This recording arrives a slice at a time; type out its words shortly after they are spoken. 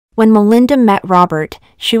When Melinda met Robert,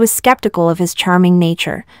 she was skeptical of his charming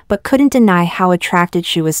nature, but couldn't deny how attracted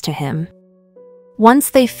she was to him. Once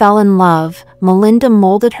they fell in love, Melinda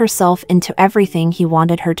molded herself into everything he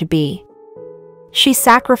wanted her to be. She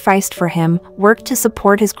sacrificed for him, worked to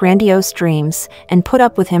support his grandiose dreams, and put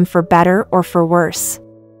up with him for better or for worse.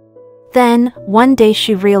 Then, one day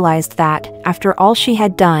she realized that, after all she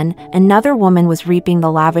had done, another woman was reaping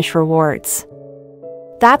the lavish rewards.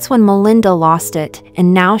 That's when Melinda lost it,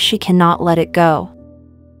 and now she cannot let it go.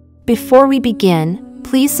 Before we begin,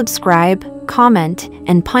 please subscribe, comment,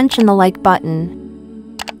 and punch in the like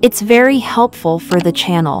button. It's very helpful for the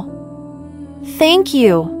channel. Thank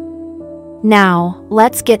you! Now,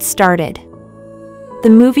 let's get started.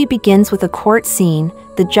 The movie begins with a court scene,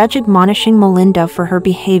 the judge admonishing Melinda for her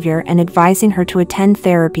behavior and advising her to attend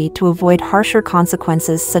therapy to avoid harsher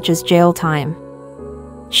consequences such as jail time.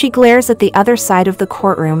 She glares at the other side of the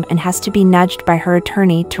courtroom and has to be nudged by her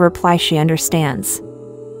attorney to reply she understands.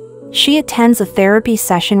 She attends a therapy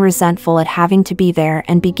session resentful at having to be there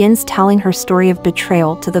and begins telling her story of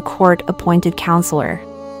betrayal to the court-appointed counselor.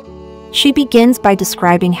 She begins by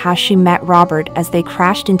describing how she met Robert as they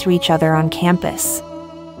crashed into each other on campus.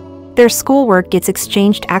 Their schoolwork gets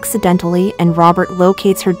exchanged accidentally and Robert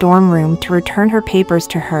locates her dorm room to return her papers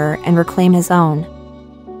to her and reclaim his own.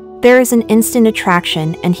 There is an instant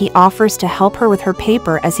attraction and he offers to help her with her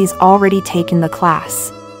paper as he's already taken the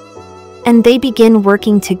class. And they begin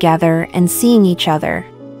working together and seeing each other.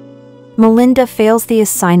 Melinda fails the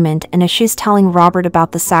assignment, and as she's telling Robert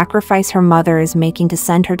about the sacrifice her mother is making to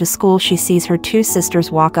send her to school, she sees her two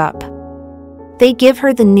sisters walk up. They give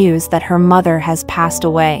her the news that her mother has passed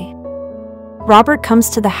away. Robert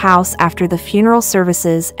comes to the house after the funeral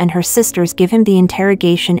services and her sisters give him the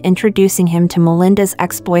interrogation introducing him to Melinda's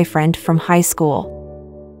ex-boyfriend from high school.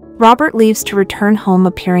 Robert leaves to return home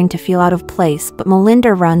appearing to feel out of place, but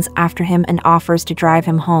Melinda runs after him and offers to drive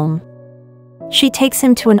him home. She takes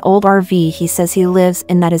him to an old RV he says he lives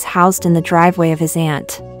in that is housed in the driveway of his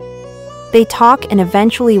aunt. They talk and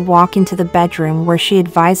eventually walk into the bedroom where she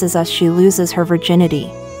advises us she loses her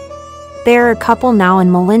virginity. They are a couple now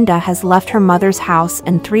and Melinda has left her mother's house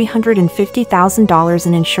and $350,000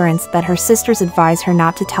 in insurance that her sisters advise her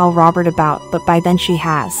not to tell Robert about, but by then she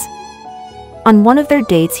has. On one of their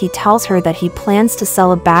dates he tells her that he plans to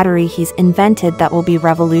sell a battery he's invented that will be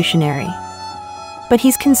revolutionary. But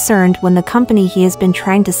he's concerned when the company he has been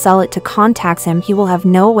trying to sell it to contacts him he will have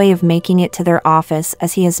no way of making it to their office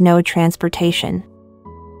as he has no transportation.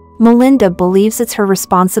 Melinda believes it's her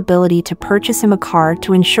responsibility to purchase him a car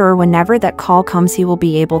to ensure whenever that call comes he will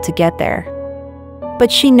be able to get there.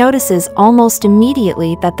 But she notices almost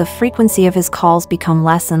immediately that the frequency of his calls become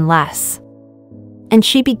less and less. And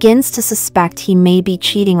she begins to suspect he may be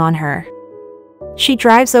cheating on her. She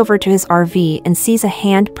drives over to his RV and sees a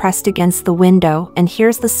hand pressed against the window and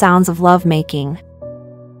hears the sounds of lovemaking.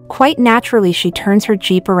 Quite naturally she turns her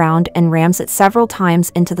Jeep around and rams it several times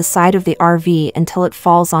into the side of the RV until it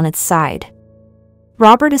falls on its side.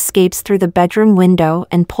 Robert escapes through the bedroom window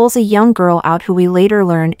and pulls a young girl out who we later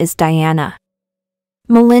learn is Diana.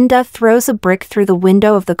 Melinda throws a brick through the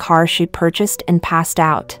window of the car she purchased and passed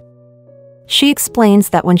out. She explains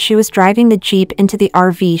that when she was driving the Jeep into the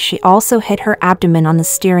RV she also hit her abdomen on the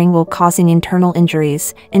steering wheel causing internal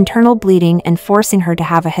injuries, internal bleeding and forcing her to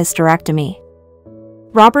have a hysterectomy.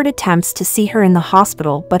 Robert attempts to see her in the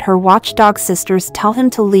hospital but her watchdog sisters tell him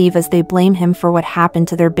to leave as they blame him for what happened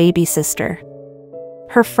to their baby sister.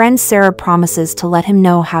 Her friend Sarah promises to let him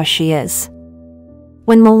know how she is.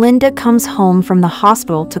 When Melinda comes home from the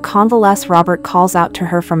hospital to convalesce, Robert calls out to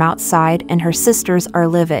her from outside and her sisters are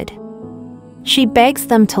livid. She begs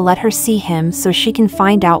them to let her see him so she can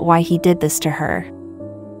find out why he did this to her.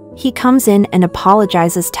 He comes in and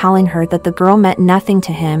apologizes, telling her that the girl meant nothing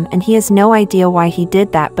to him and he has no idea why he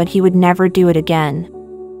did that, but he would never do it again.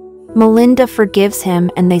 Melinda forgives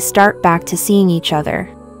him and they start back to seeing each other.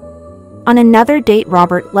 On another date,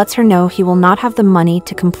 Robert lets her know he will not have the money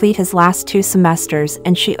to complete his last 2 semesters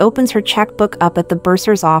and she opens her checkbook up at the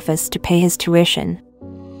bursar's office to pay his tuition.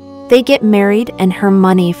 They get married and her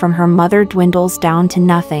money from her mother dwindles down to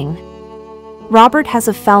nothing. Robert has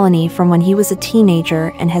a felony from when he was a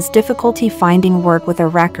teenager and has difficulty finding work with a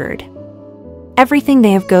record. Everything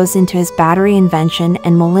they have goes into his battery invention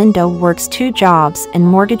and Melinda works 2 jobs and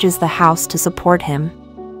mortgages the house to support him.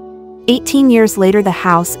 18 years later the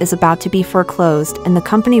house is about to be foreclosed and the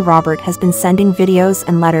company Robert has been sending videos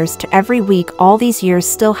and letters to every week all these years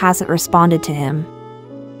still hasn't responded to him.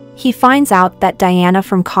 He finds out that Diana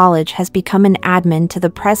from college has become an admin to the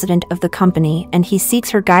president of the company and he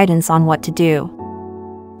seeks her guidance on what to do.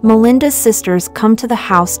 Melinda's sisters come to the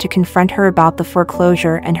house to confront her about the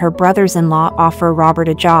foreclosure, and her brothers-in-law offer Robert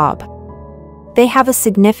a job. They have a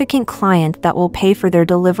significant client that will pay for their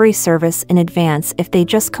delivery service in advance if they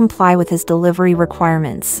just comply with his delivery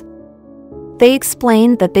requirements. They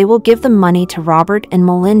explain that they will give the money to Robert and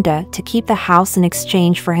Melinda to keep the house in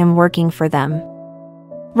exchange for him working for them.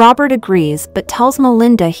 Robert agrees but tells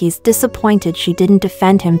Melinda he's disappointed she didn't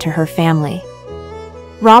defend him to her family.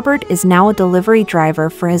 Robert is now a delivery driver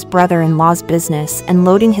for his brother-in-law's business and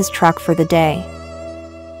loading his truck for the day.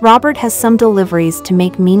 Robert has some deliveries to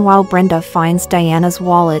make. Meanwhile, Brenda finds Diana's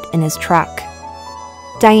wallet in his truck.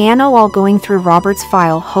 Diana, while going through Robert's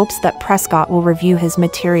file, hopes that Prescott will review his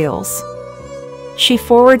materials. She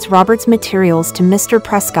forwards Robert's materials to Mr.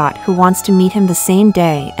 Prescott, who wants to meet him the same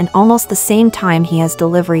day and almost the same time he has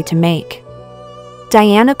delivery to make.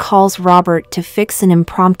 Diana calls Robert to fix an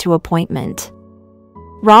impromptu appointment.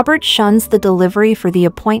 Robert shuns the delivery for the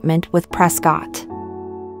appointment with Prescott.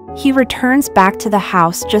 He returns back to the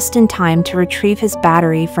house just in time to retrieve his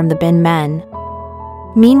battery from the bin men.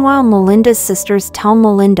 Meanwhile, Melinda's sisters tell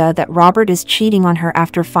Melinda that Robert is cheating on her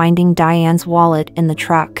after finding Diane's wallet in the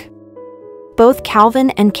truck. Both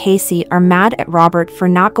Calvin and Casey are mad at Robert for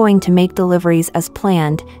not going to make deliveries as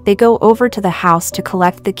planned. They go over to the house to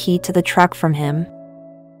collect the key to the truck from him.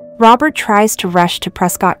 Robert tries to rush to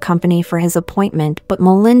Prescott Company for his appointment, but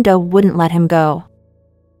Melinda wouldn't let him go.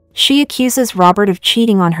 She accuses Robert of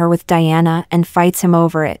cheating on her with Diana and fights him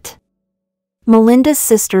over it. Melinda's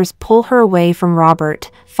sisters pull her away from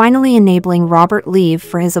Robert, finally enabling Robert leave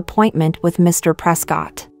for his appointment with Mr.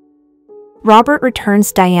 Prescott. Robert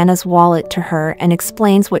returns Diana's wallet to her and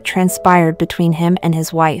explains what transpired between him and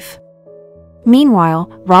his wife.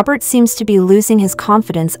 Meanwhile, Robert seems to be losing his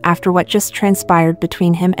confidence after what just transpired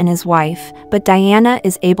between him and his wife, but Diana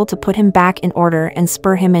is able to put him back in order and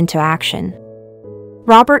spur him into action.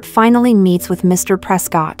 Robert finally meets with Mr.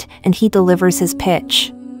 Prescott, and he delivers his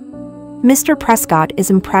pitch. Mr. Prescott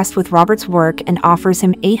is impressed with Robert's work and offers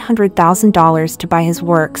him $800,000 to buy his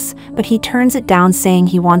works, but he turns it down, saying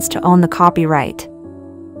he wants to own the copyright.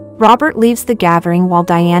 Robert leaves the gathering while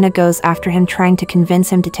Diana goes after him, trying to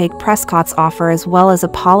convince him to take Prescott's offer, as well as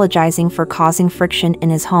apologizing for causing friction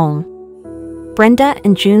in his home. Brenda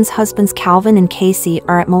and June's husbands Calvin and Casey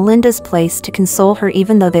are at Melinda's place to console her,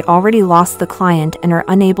 even though they already lost the client and are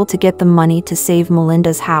unable to get the money to save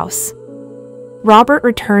Melinda's house. Robert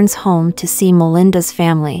returns home to see Melinda's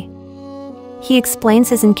family. He explains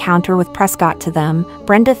his encounter with Prescott to them.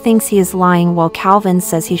 Brenda thinks he is lying, while Calvin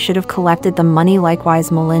says he should have collected the money,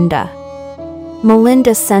 likewise Melinda.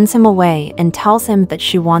 Melinda sends him away and tells him that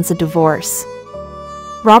she wants a divorce.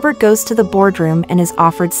 Robert goes to the boardroom and is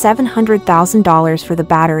offered $700,000 for the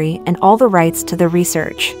battery and all the rights to the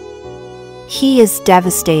research. He is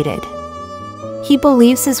devastated. He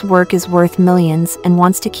believes his work is worth millions and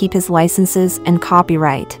wants to keep his licenses and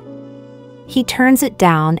copyright. He turns it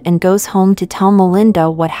down and goes home to tell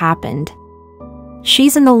Melinda what happened.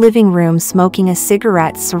 She's in the living room smoking a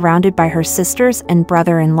cigarette, surrounded by her sisters and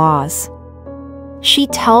brother-in-laws. She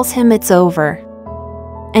tells him it's over,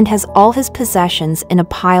 and has all his possessions in a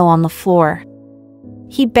pile on the floor.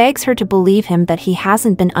 He begs her to believe him that he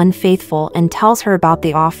hasn't been unfaithful and tells her about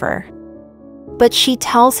the offer. But she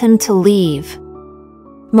tells him to leave.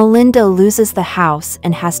 Melinda loses the house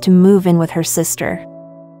and has to move in with her sister.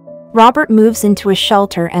 Robert moves into a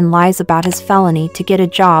shelter and lies about his felony to get a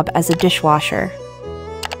job as a dishwasher.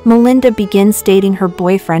 Melinda begins dating her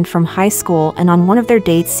boyfriend from high school, and on one of their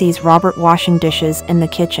dates sees Robert washing dishes in the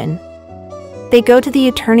kitchen. They go to the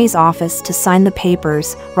attorney's office to sign the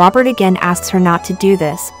papers. Robert again asks her not to do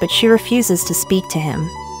this, but she refuses to speak to him.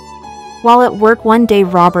 While at work one day,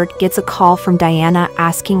 Robert gets a call from Diana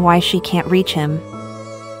asking why she can't reach him.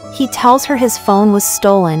 He tells her his phone was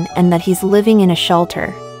stolen and that he's living in a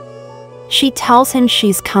shelter. She tells him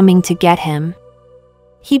she's coming to get him.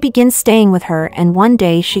 He begins staying with her, and one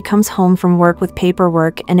day she comes home from work with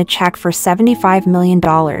paperwork and a check for $75 million.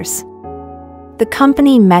 The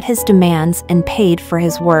company met his demands and paid for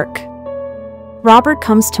his work. Robert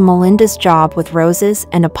comes to Melinda's job with roses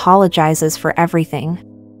and apologizes for everything.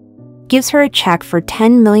 Gives her a check for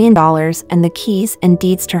 $10 million and the keys and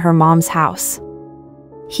deeds to her mom's house.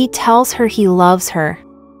 He tells her he loves her.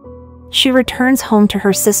 She returns home to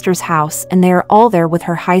her sister's house, and they are all there with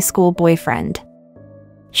her high school boyfriend.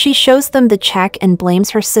 She shows them the check and blames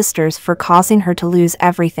her sisters for causing her to lose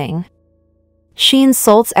everything. She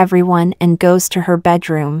insults everyone and goes to her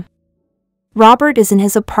bedroom. Robert is in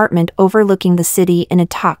his apartment overlooking the city in a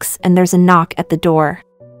tux, and there's a knock at the door.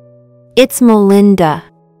 It's Melinda.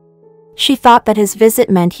 She thought that his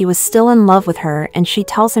visit meant he was still in love with her, and she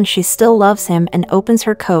tells him she still loves him and opens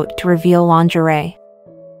her coat to reveal lingerie.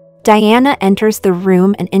 Diana enters the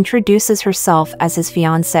room and introduces herself as his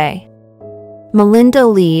fiancée. Melinda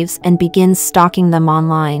leaves and begins stalking them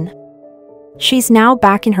online. She's now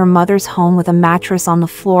back in her mother's home with a mattress on the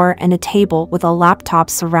floor and a table with a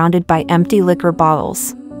laptop surrounded by empty liquor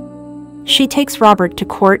bottles. She takes Robert to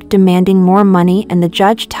court demanding more money, and the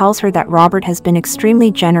judge tells her that Robert has been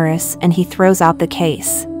extremely generous and he throws out the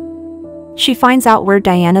case. She finds out where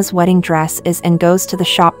Diana's wedding dress is and goes to the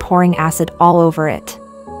shop pouring acid all over it.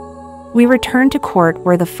 We return to court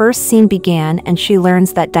where the first scene began, and she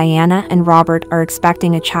learns that Diana and Robert are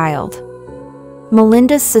expecting a child.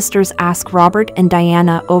 Melinda's sisters ask Robert and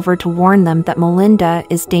Diana over to warn them that Melinda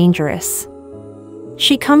is dangerous.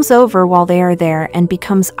 She comes over while they are there and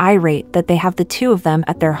becomes irate that they have the two of them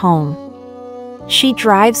at their home. She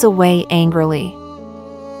drives away angrily.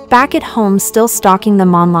 Back at home, still stalking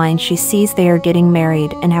them online, she sees they are getting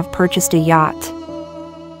married and have purchased a yacht.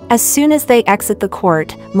 As soon as they exit the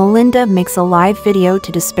court, Melinda makes a live video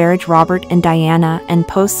to disparage Robert and Diana and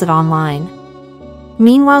posts it online.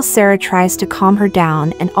 Meanwhile, Sarah tries to calm her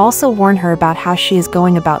down and also warn her about how she is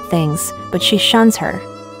going about things, but she shuns her.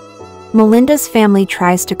 Melinda's family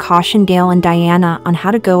tries to caution Gail and Diana on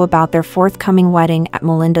how to go about their forthcoming wedding at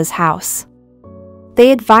Melinda's house.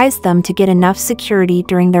 They advise them to get enough security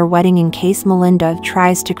during their wedding in case Melinda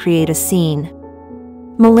tries to create a scene.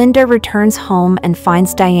 Melinda returns home and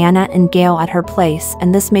finds Diana and Gail at her place,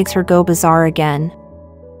 and this makes her go bizarre again.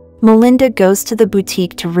 Melinda goes to the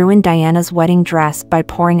boutique to ruin Diana's wedding dress by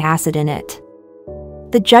pouring acid in it.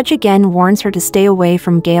 The judge again warns her to stay away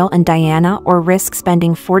from Gail and Diana or risk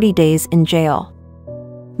spending 40 days in jail.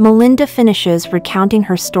 Melinda finishes recounting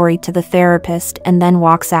her story to the therapist and then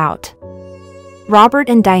walks out. Robert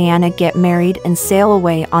and Diana get married and sail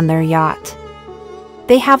away on their yacht.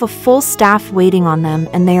 They have a full staff waiting on them,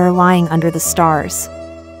 and they are lying under the stars.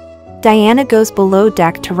 Diana goes below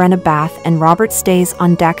deck to rent a bath, and Robert stays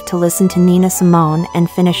on deck to listen to Nina Simone and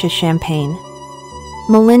finishes champagne.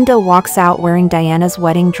 Melinda walks out wearing Diana's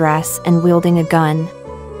wedding dress and wielding a gun.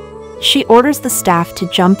 She orders the staff to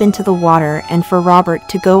jump into the water and for Robert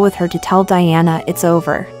to go with her to tell Diana it's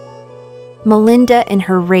over. Melinda, in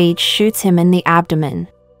her rage, shoots him in the abdomen.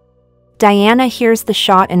 Diana hears the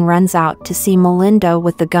shot and runs out to see Melinda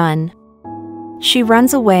with the gun. She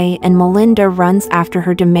runs away, and Melinda runs after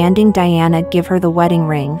her, demanding Diana give her the wedding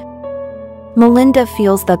ring. Melinda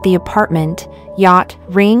feels that the apartment, yacht,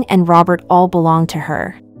 ring, and Robert all belong to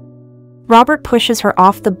her. Robert pushes her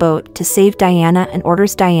off the boat to save Diana and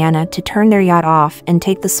orders Diana to turn their yacht off and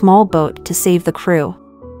take the small boat to save the crew.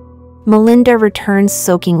 Melinda returns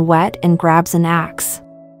soaking wet and grabs an axe.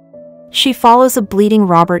 She follows a bleeding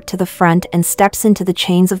Robert to the front and steps into the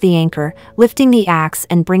chains of the anchor, lifting the axe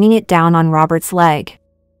and bringing it down on Robert's leg.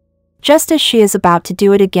 Just as she is about to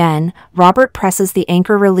do it again, Robert presses the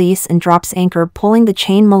anchor release and drops anchor, pulling the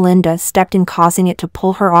chain Melinda stepped in, causing it to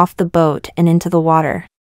pull her off the boat and into the water.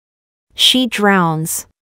 She drowns.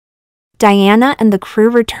 Diana and the crew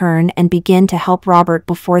return and begin to help Robert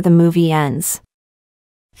before the movie ends.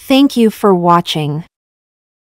 Thank you for watching.